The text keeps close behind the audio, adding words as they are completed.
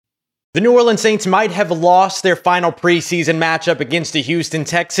The New Orleans Saints might have lost their final preseason matchup against the Houston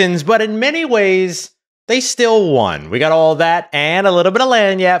Texans, but in many ways, they still won. We got all that and a little bit of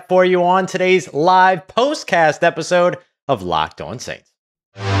lagniappe for you on today's live postcast episode of Locked On Saints.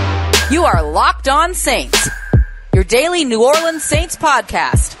 You are Locked On Saints, your daily New Orleans Saints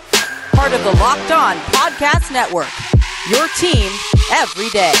podcast. Part of the Locked On Podcast Network, your team every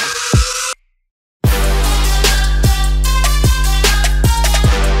day.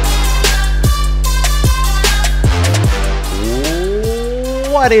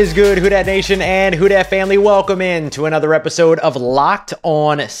 What is good, Who Dat Nation and Who Dat family? Welcome in to another episode of Locked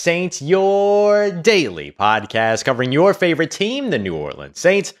On Saints, your daily podcast covering your favorite team, the New Orleans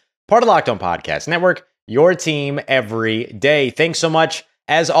Saints, part of Locked On Podcast Network, your team every day. Thanks so much,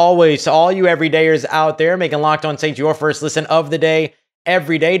 as always, to all you everydayers out there making Locked On Saints your first listen of the day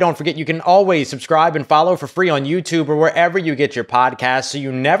every day. Don't forget, you can always subscribe and follow for free on YouTube or wherever you get your podcasts so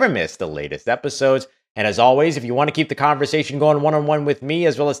you never miss the latest episodes. And as always, if you want to keep the conversation going one-on-one with me,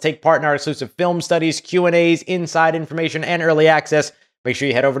 as well as take part in our exclusive film studies, Q&As, inside information, and early access, make sure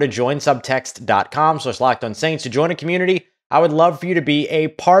you head over to joinsubtext.com/LockedOnSaints to join a community I would love for you to be a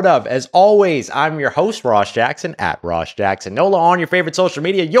part of. As always, I'm your host, Ross Jackson, at Ross Jackson Nola on your favorite social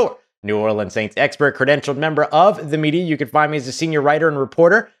media, your New Orleans Saints expert, credentialed member of the media. You can find me as a senior writer and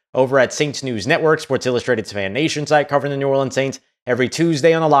reporter over at Saints News Network, Sports Illustrated's Fan Nation site, covering the New Orleans Saints every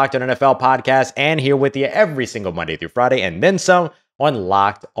Tuesday on the Locked On NFL podcast, and here with you every single Monday through Friday, and then some on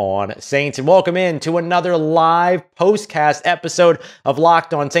Locked On Saints. And welcome in to another live postcast episode of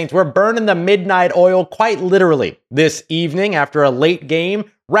Locked On Saints. We're burning the midnight oil quite literally this evening after a late game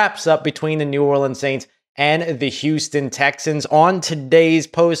wraps up between the New Orleans Saints and the Houston Texans. On today's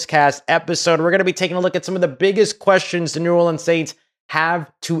postcast episode, we're going to be taking a look at some of the biggest questions the New Orleans Saints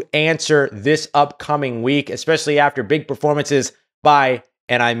have to answer this upcoming week, especially after big performances by,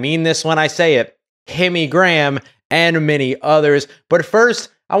 and I mean this when I say it, Hemi Graham and many others. But first,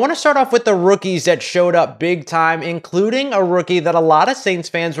 I want to start off with the rookies that showed up big time, including a rookie that a lot of Saints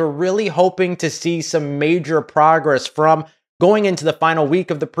fans were really hoping to see some major progress from going into the final week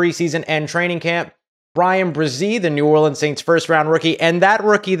of the preseason and training camp. Bryan Bresee, the New Orleans Saints first-round rookie, and that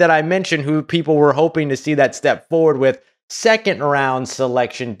rookie that I mentioned who people were hoping to see that step forward with, second-round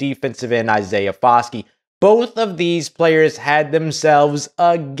selection defensive end Isaiah Foskey. Both of these players had themselves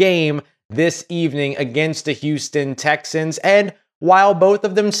a game this evening against the Houston Texans, and while both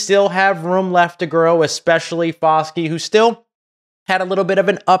of them still have room left to grow, especially Foskey, who still had a little bit of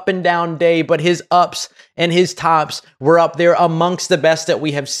an up and down day, but his ups and his tops were up there amongst the best that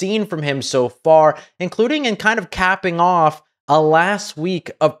we have seen from him so far, including in kind of capping off a last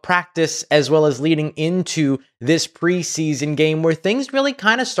week of practice as well as leading into this preseason game where things really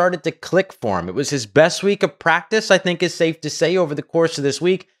kind of started to click for him. It was his best week of practice, I think is safe to say, over the course of this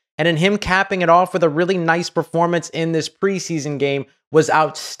week. And in him capping it off with a really nice performance in this preseason game was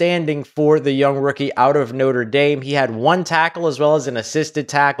outstanding for the young rookie out of Notre Dame. He had one tackle as well as an assisted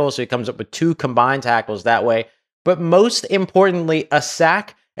tackle, so he comes up with two combined tackles that way. But most importantly, a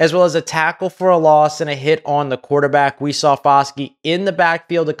sack as well as a tackle for a loss and a hit on the quarterback. We saw Foskey in the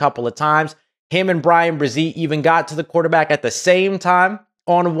backfield a couple of times. Him and Bryan Bresee even got to the quarterback at the same time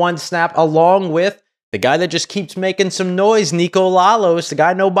on one snap, along with the guy that just keeps making some noise, Nico Lalos, the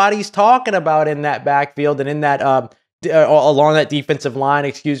guy nobody's talking about in that backfield and in that along that defensive line,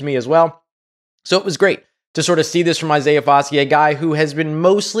 as well. So it was great to sort of see this from Isaiah Foskey, a guy who has been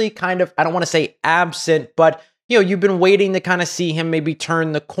mostly kind of, I don't want to say absent, but you've been waiting to kind of see him maybe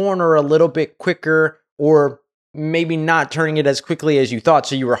turn the corner a little bit quicker, or maybe not turning it as quickly as you thought.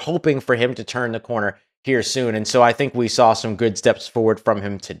 So you were hoping for him to turn the corner here soon. And so I think we saw some good steps forward from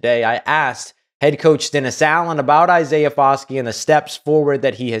him today. I asked head coach Dennis Allen about Isaiah Foskey and the steps forward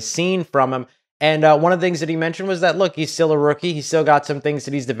that he has seen from him. And one of the things that he mentioned was that, look, he's still a rookie. He's still got some things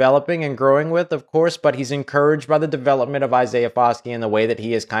that he's developing and growing with, of course, but he's encouraged by the development of Isaiah Foskey and the way that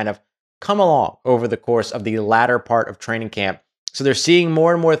he has kind of come along over the course of the latter part of training camp. So they're seeing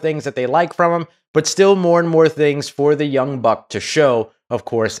more and more things that they like from him, but still more and more things for the young buck to show, of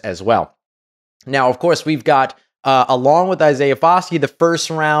course, as well. Now, of course, we've got, along with Isaiah Foskey, the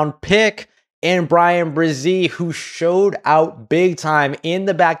first-round pick and Bryan Bresee, who showed out big time in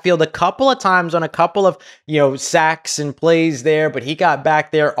the backfield a couple of times on a couple of, sacks and plays there, but he got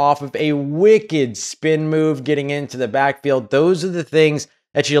back there off of a wicked spin move getting into the backfield. Those are the things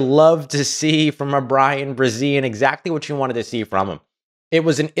that you love to see from a Bryan Bresee and exactly what you wanted to see from him. It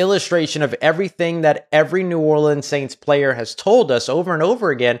was an illustration of everything that every New Orleans Saints player has told us over and over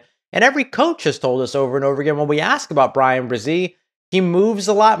again, and every coach has told us over and over again when we ask about Bryan Bresee. He moves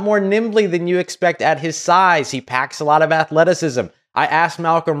a lot more nimbly than you expect at his size. He packs a lot of athleticism. I asked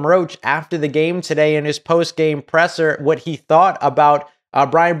Malcolm Roach after the game today in his post-game presser what he thought about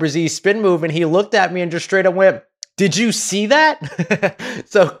Bryan Bresee's spin move, and he looked at me and just straight up went, "Did you see that?"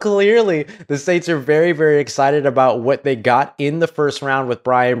 So clearly, the Saints are very, very excited about what they got in the first round with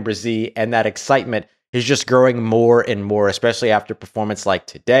Bryan Bresee, and that excitement is just growing more and more, especially after a performance like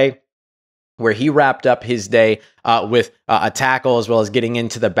today, where he wrapped up his day with a tackle as well as getting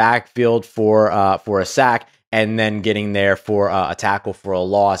into the backfield for a sack, and then getting there for a tackle for a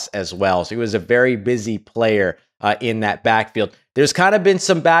loss as well. So he was a very busy player in that backfield. There's kind of been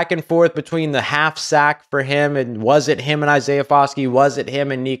some back and forth between the half sack for him, and was it him and Isaiah Foskey? Was it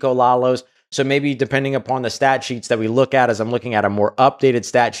him and Nico Lalos? So maybe depending upon the stat sheets that we look at, as I'm looking at a more updated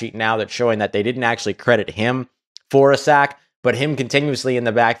stat sheet now that's showing that they didn't actually credit him for a sack, but him continuously in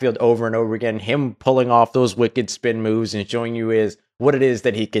the backfield over and over again, him pulling off those wicked spin moves and showing you what it is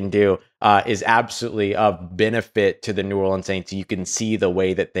that he can do is absolutely of benefit to the New Orleans Saints. You can see the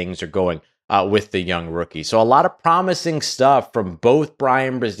way that things are going with the young rookie. So a lot of promising stuff from both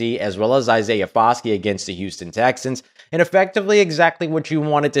Bryan Bresee as well as Isaiah Foskey against the Houston Texans, and effectively exactly what you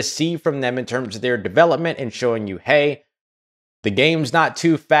wanted to see from them in terms of their development and showing you, hey, the game's not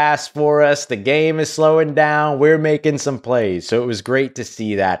too fast for us. The game is slowing down. We're making some plays. So it was great to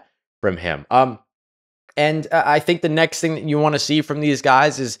see that from him. And I think the next thing that you want to see from these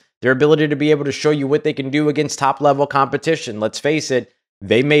guys is their ability to be able to show you what they can do against top-level competition. Let's face it,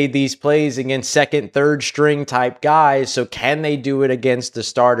 they made these plays against second, third string type guys. So can they do it against the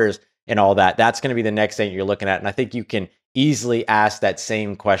starters and all that? That's going to be the next thing you're looking at. And I think you can easily ask that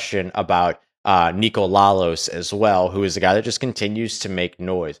same question about Nico Lalos as well, who is a guy that just continues to make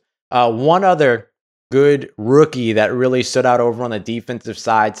noise. One other good rookie that really stood out over on the defensive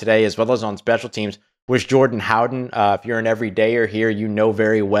side today, as well as on special teams, was Jordan Howden. If you're an everydayer here, you know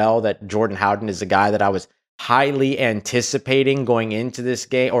very well that Jordan Howden is a guy that I was highly anticipating going into this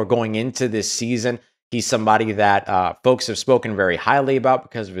game or going into this season. He's somebody that folks have spoken very highly about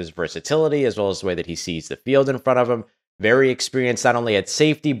because of his versatility, as well as the way that he sees the field in front of him. Very experienced, not only at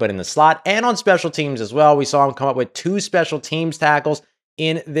safety, but in the slot and on special teams as well. We saw him come up with 2 special teams tackles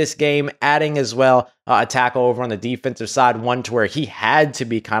in this game, adding as well a tackle over on the defensive side, one to where he had to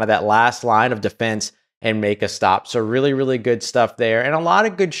be kind of that last line of defense and make a stop. So really, really good stuff there. And a lot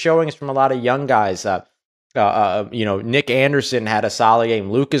of good showings from a lot of young guys. Nick Anderson had a solid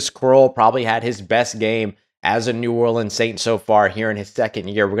game. Lucas Kroll probably had his best game as a New Orleans Saint so far here in his second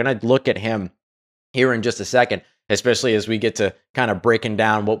year. We're going to look at him here in just a second, especially as we get to kind of breaking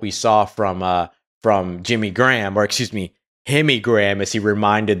down what we saw from Jimmy Graham, or excuse me, Himmy Graham, as he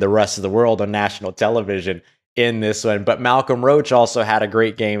reminded the rest of the world on national television in this one. But Malcolm Roach also had a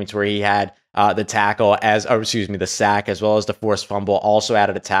great game to where he had the sack, as well as the forced fumble, also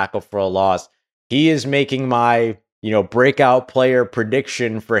added a tackle for a loss. He is making my, breakout player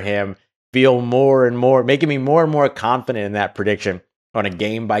prediction for him feel more and more, making me more and more confident in that prediction on a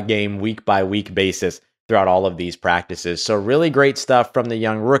game-by-game, week-by-week basis throughout all of these practices. So really great stuff from the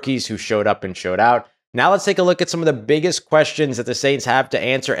young rookies who showed up and showed out. Now let's take a look at some of the biggest questions that the Saints have to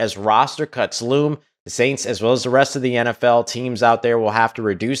answer as roster cuts loom. The Saints, as well as the rest of the NFL teams out there, will have to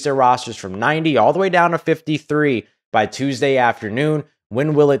reduce their rosters from 90 all the way down to 53 by Tuesday afternoon.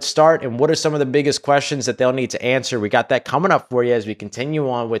 When will it start? And what are some of the biggest questions that they'll need to answer? We got that coming up for you as we continue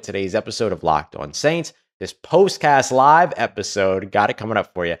on with today's episode of Locked On Saints. This postcast live episode, got it coming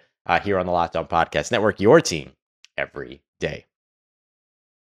up for you here on the Locked On Podcast Network, your team every day.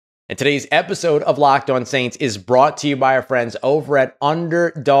 And today's episode of Locked On Saints is brought to you by our friends over at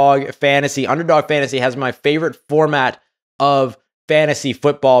Underdog Fantasy. Underdog Fantasy has my favorite format of fantasy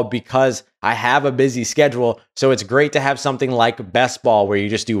football because I have a busy schedule. So it's great to have something like Best Ball, where you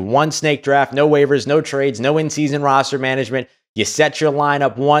just do one snake draft, no waivers, no trades, no in-season roster management. You set your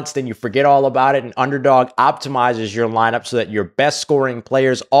lineup once, then you forget all about it. And Underdog optimizes your lineup so that your best scoring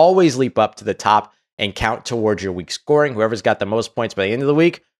players always leap up to the top and count towards your week scoring. Whoever's got the most points by the end of the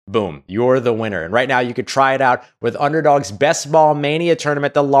week, boom, you're the winner. And right now you could try it out with Underdog's Best Ball Mania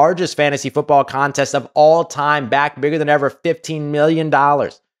tournament, the largest fantasy football contest of all time, back bigger than ever, $15 million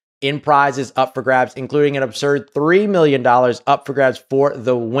in prizes up for grabs, including an absurd $3 million up for grabs for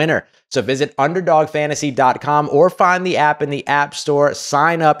the winner. So visit UnderdogFantasy.com or find the app in the App Store,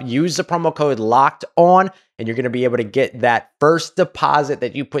 sign up, use the promo code LOCKEDON, and you're going to be able to get that first deposit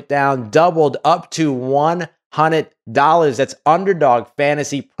that you put down doubled up to $100. That's Underdog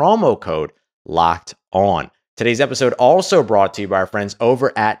Fantasy promo code Locked On. Today's episode also brought to you by our friends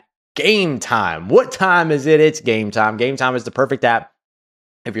over at Game Time. What time is it? It's Game Time. Game Time is the perfect app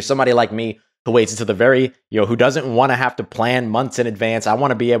if you're somebody like me who waits until the very, who doesn't want to have to plan months in advance. I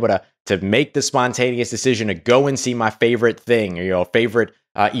want to be able to make the spontaneous decision to go and see my favorite thing, or favorite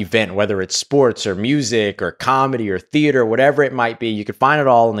event, whether it's sports or music or comedy or theater, whatever it might be. You can find it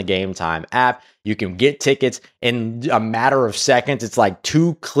all in the Game Time app. You can get tickets in a matter of seconds. It's like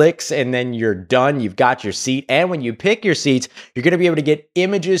 2 clicks and then you're done. You've got your seat. And when you pick your seats, you're going to be able to get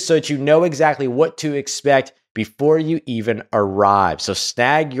images so that you know exactly what to expect before you even arrive. So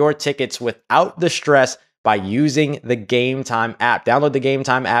snag your tickets without the stress by using the Game Time app. Download the Game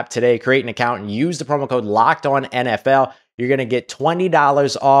Time app today, create an account, and use the promo code LOCKEDONNFL. You're going to get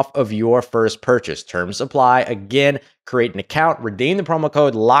 $20 off of your first purchase. Terms apply. Again, create an account, redeem the promo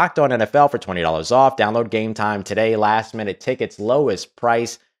code LOCKEDONNFL for $20 off. Download Game Time today. Last minute tickets, lowest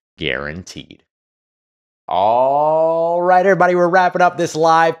price guaranteed. All right, everybody, we're wrapping up this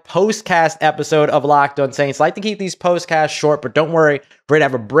live postcast episode of Locked On Saints. I like to keep these postcasts short, but don't worry. We're going to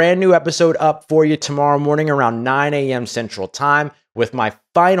have a brand new episode up for you tomorrow morning around 9 a.m. Central Time with my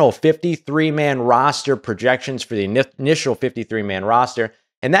final 53-man roster projections for the initial 53-man roster.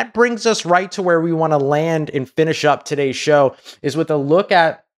 And that brings us right to where we want to land and finish up today's show, is with a look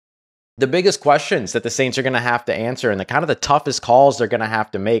at the biggest questions that the Saints are going to have to answer and the kind of the toughest calls they're going to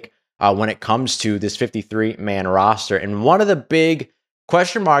have to make when it comes to this 53-man roster. And one of the big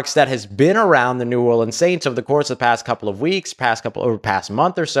question marks that has been around the New Orleans Saints over the course of the past couple of weeks, past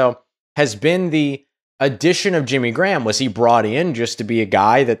month or so, has been the addition of Jimmy Graham. Was he brought in just to be a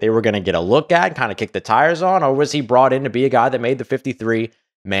guy that they were going to get a look at and kind of kick the tires on, or was he brought in to be a guy that made the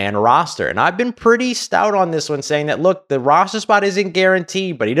 53-man roster? And I've been pretty stout on this one, saying that, look, the roster spot isn't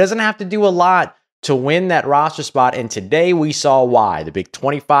guaranteed, but he doesn't have to do a lot to win that roster spot. And today we saw why. The big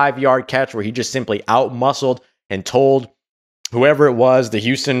 25-yard catch where he just simply outmuscled and told whoever it was, the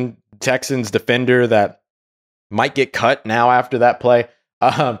Houston Texans defender that might get cut now after that play,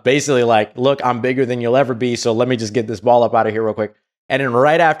 basically like, look, I'm bigger than you'll ever be, so let me just get this ball up out of here real quick. And then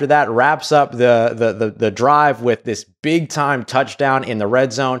right after that, wraps up the drive with this big-time touchdown in the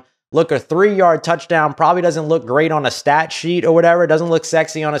red zone. Look, a 3-yard touchdown probably doesn't look great on a stat sheet or whatever. It doesn't look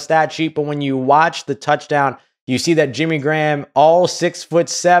sexy on a stat sheet, but when you watch the touchdown, you see that Jimmy Graham, all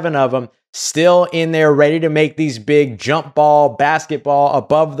 6'7" of them, still in there ready to make these big jump ball, basketball,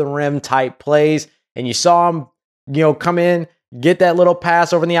 above the rim type plays. And you saw him, come in, get that little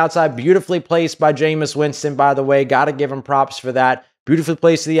pass over on the outside, beautifully placed by Jameis Winston, by the way. Got to give him props for that. Beautifully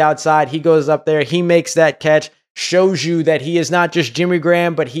placed to the outside. He goes up there. He makes that catch. Shows you that he is not just Jimmy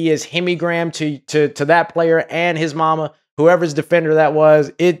Graham, but he is Himmy Graham to that player and his mama, whoever's defender that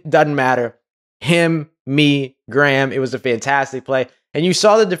was. It doesn't matter. Me, Graham. It was a fantastic play. And you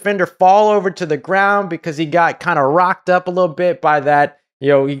saw the defender fall over to the ground because he got kind of rocked up a little bit by that. He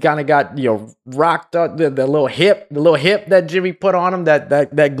kind of got, rocked up the little hip that Jimmy put on him, that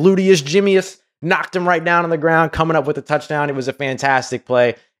gluteus Jimmyus, knocked him right down on the ground, coming up with a touchdown. It was a fantastic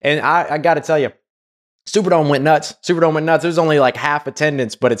play. And I got to tell you, Superdome went nuts. There was only like half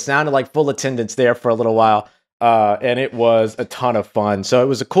attendance, but it sounded like full attendance there for a little while. And it was a ton of fun. So it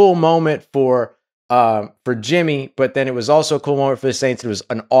was a cool moment for Jimmy, but then it was also a cool moment for the Saints. It was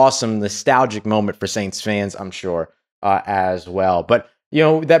an awesome, nostalgic moment for Saints fans, I'm sure, as well. But,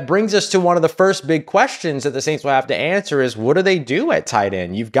 that brings us to one of the first big questions that the Saints will have to answer is, what do they do at tight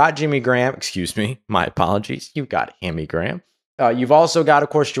end? You've got Jimmy Graham. Excuse me. My apologies. You've got Himmy Graham. You've also got, of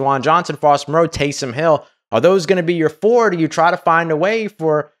course, Juwan Johnson, Foskey, Taysom Hill. Are those going to be your 4? Do you try to find a way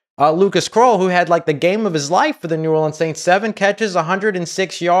for Lucas Kroll, who had like the game of his life for the New Orleans Saints, 7 catches,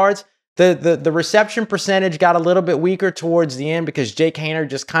 106 yards. The reception percentage got a little bit weaker towards the end because Jake Haener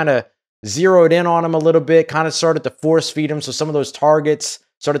just kind of zeroed in on him a little bit, kind of started to force feed him. So some of those targets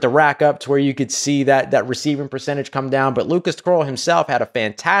started to rack up to where you could see that receiving percentage come down. But Lucas Kroll himself had a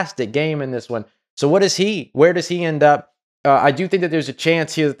fantastic game in this one. So where does he end up? I do think that there's a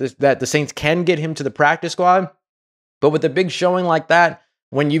chance here that the Saints can get him to the practice squad. But with a big showing like that,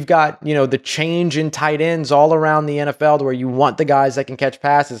 when you've got, the change in tight ends all around the NFL to where you want the guys that can catch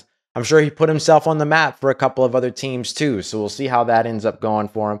passes, I'm sure he put himself on the map for a couple of other teams too. So we'll see how that ends up going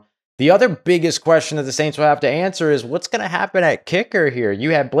for him. The other biggest question that the Saints will have to answer is what's going to happen at kicker here.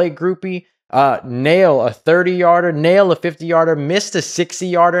 You had Blake Grupe nail a 30-yarder, nail a 50-yarder, missed a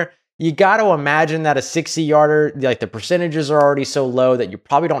 60-yarder. You got to imagine that a 60-yarder, like the percentages are already so low that you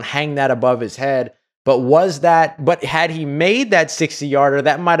probably don't hang that above his head. But had he made that 60-yarder,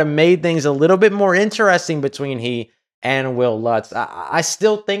 that might have made things a little bit more interesting between he and Will Lutz. I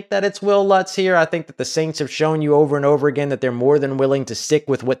still think that it's Will Lutz here. I think that the Saints have shown you over and over again that they're more than willing to stick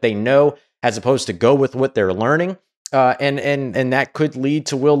with what they know as opposed to go with what they're learning. And that could lead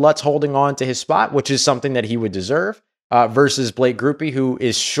to Will Lutz holding on to his spot, which is something that he would deserve. versus Blake Grupe, who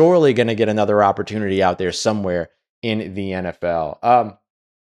is surely going to get another opportunity out there somewhere in the NFL.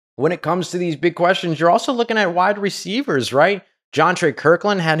 When it comes to these big questions, you're also looking at wide receivers, right? Jontre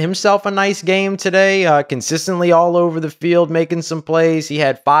Kirkland had himself a nice game today, consistently all over the field, making some plays. He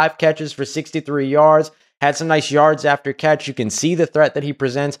had 5 catches for 63 yards, had some nice yards after catch. You can see the threat that he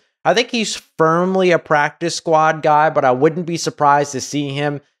presents. I think he's firmly a practice squad guy, but I wouldn't be surprised to see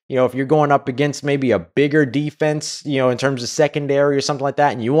him, if you're going up against maybe a bigger defense, in terms of secondary or something like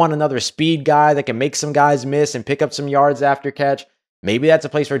that, and you want another speed guy that can make some guys miss and pick up some yards after catch, maybe that's a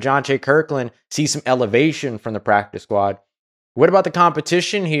place where Jontre Kirkland sees some elevation from the practice squad. What about the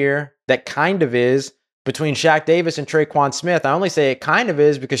competition here that kind of is between Shaq Davis and Traquan Smith? I only say it kind of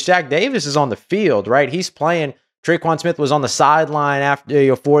is because Shaq Davis is on the field, right? He's playing. Traquan Smith was on the sideline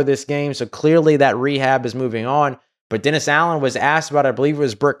after for this game, so clearly that rehab is moving on. But Dennis Allen was asked about it. I believe it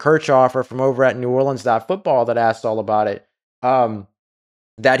was Brooke Kirchhoffer from over at New Orleans Football that asked all about it,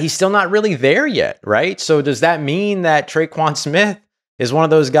 that he's still not really there yet, right? So does that mean that Traquan Smith is one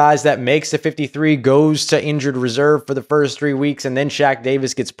of those guys that makes the 53, goes to injured reserve for the first 3 weeks, and then Shaq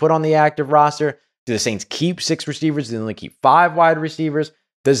Davis gets put on the active roster? Do the Saints keep 6 receivers? Do they only keep 5 wide receivers?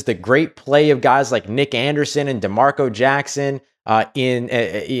 Does the great play of guys like Nick Anderson and DeMarco Jackson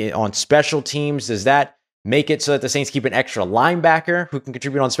on special teams, does that make it so that the Saints keep an extra linebacker who can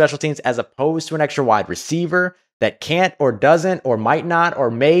contribute on special teams as opposed to an extra wide receiver that can't or doesn't or might not or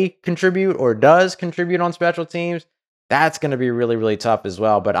may contribute or does contribute on special teams? That's going to be really, really tough as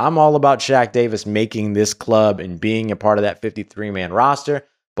well. But I'm all about Shaq Davis making this club and being a part of that 53-man roster.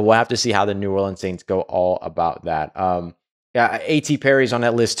 But we'll have to see how the New Orleans Saints go all about that. A.T. Perry's on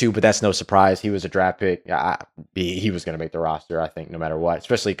that list too, but that's no surprise. He was a draft pick. He was going to make the roster, I think, no matter what,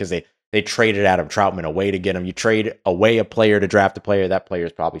 especially because they traded Adam Troutman away to get him. You trade away a player to draft a player, that player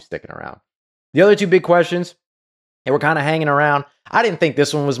is probably sticking around. The other 2 big questions, and we're kind of hanging around. I didn't think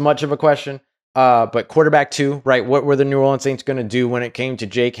this one was much of a question. But quarterback 2, right? What were the New Orleans Saints going to do when it came to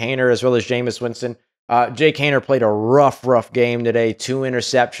Jake Haener as well as Jameis Winston? Jake Haener played a rough game today. 2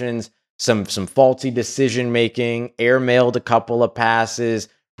 interceptions, some faulty decision making, airmailed a couple of passes.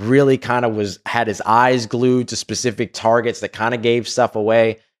 Really kind of had his eyes glued to specific targets that kind of gave stuff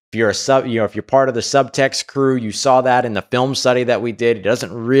away. If you're if you're part of the subtext crew, you saw that in the film study that we did. It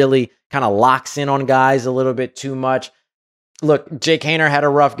doesn't really kind of locks in on guys a little bit too much. Look, Jake Haener had a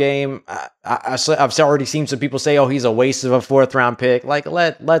rough game. I've already seen some people say, "Oh, he's a waste of a 4th-round pick." Like,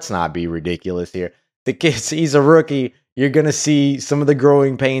 let's not be ridiculous here. The kid's he's a rookie. You're gonna see some of the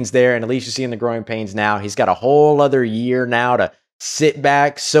growing pains there, and at least you're seeing the growing pains now. He's got a whole other year now to sit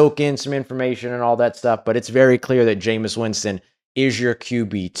back, soak in some information and all that stuff. But it's very clear that Jameis Winston is your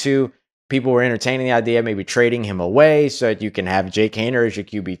QB2. People were entertaining the idea of maybe trading him away so that you can have Jake Haener as your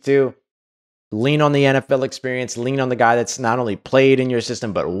QB2. Lean on the NFL experience. Lean on the guy that's not only played in your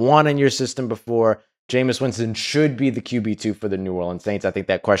system, but won in your system before. Jameis Winston should be the QB2 for the New Orleans Saints. I think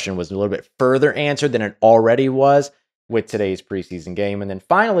that question was a little bit further answered than it already was with today's preseason game. And then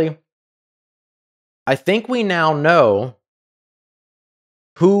finally, I think we now know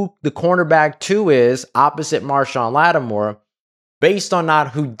who the cornerback 2 is opposite Marshawn Lattimore based on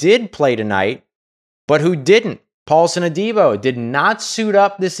not who did play tonight, but who didn't. Paulson Adebo did not suit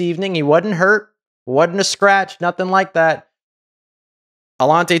up this evening. He wasn't hurt, wasn't a scratch, nothing like that.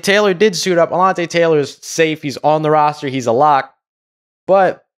 Alontae Taylor did suit up. Alontae Taylor's safe. He's on the roster. He's a lock.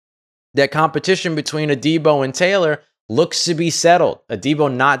 But that competition between Adebo and Taylor looks to be settled.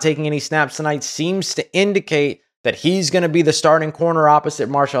 Adebo not taking any snaps tonight seems to indicate that he's going to be the starting corner opposite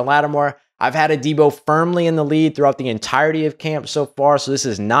Marshawn Lattimore. I've had Adebo firmly in the lead throughout the entirety of camp so far, so this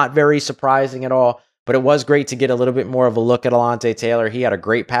is not very surprising at all. But it was great to get a little bit more of a look at Alontae Taylor. He had a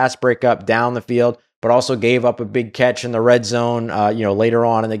great pass breakup down the field, but also gave up a big catch in the red zone, later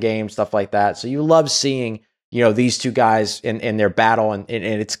on in the game, stuff like that. So you love seeing, these 2 guys in their battle, and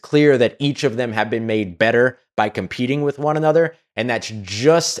it's clear that each of them have been made better by competing with one another. And that's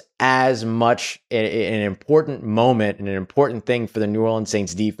just as much an important moment and an important thing for the New Orleans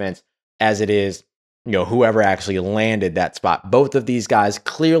Saints defense as it is whoever actually landed that spot. Both of these guys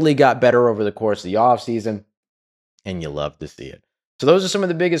clearly got better over the course of the offseason, and you love to see it. So those are some of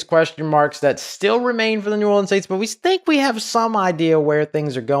the biggest question marks that still remain for the New Orleans Saints, but we think we have some idea where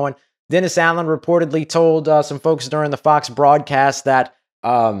things are going. Dennis Allen reportedly told some folks during the Fox broadcast that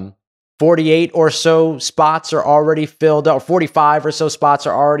 48 or so spots are already filled up, or 45 or so spots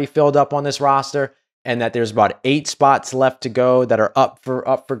are already filled up on this roster, and that there's about 8 spots left to go that are up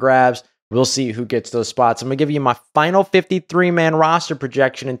for grabs. We'll see who gets those spots. I'm going to give you my final 53-man roster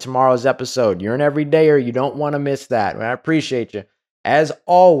projection in tomorrow's episode. You're an everydayer. You don't want to miss that. I appreciate you. as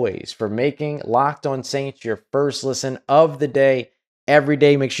always, for making Locked On Saints your first listen of the day every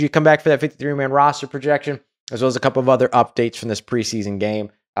day. Make sure you come back for that 53-man roster projection, as well as a couple of other updates from this preseason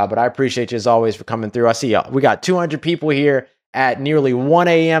game. But I appreciate you, as always, for coming through. I see we got 200 people here at nearly 1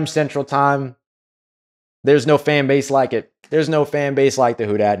 a.m. Central Time. There's no fan base like it. There's no fan base like the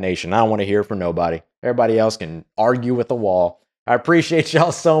Who Dat Nation. I don't want to hear from nobody. Everybody else can argue with the wall. I appreciate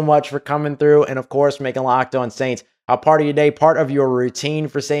y'all so much for coming through and, of course, making Locked On Saints a part of your day, part of your routine,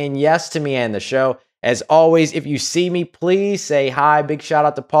 for saying yes to me and the show. As always, if you see me, please say hi. Big shout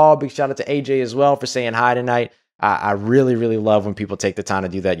out to Paul. Big shout out to AJ as well for saying hi tonight. I really, really love when people take the time to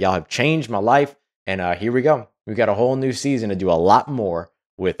do that. Y'all have changed my life. And here we go. We've got a whole new season to do a lot more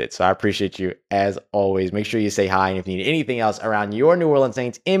with it. So I appreciate you as always. Make sure you say hi. And if you need anything else around your New Orleans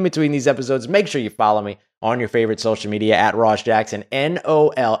Saints in between these episodes, make sure you follow me on your favorite social media at Ross Jackson,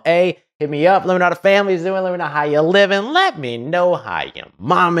 NOLA. Hit me up. Let me know how the family's doing. Let me know how you're living. Let me know how your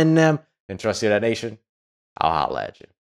mom and them. And trust you, that nation. I'll holla at you.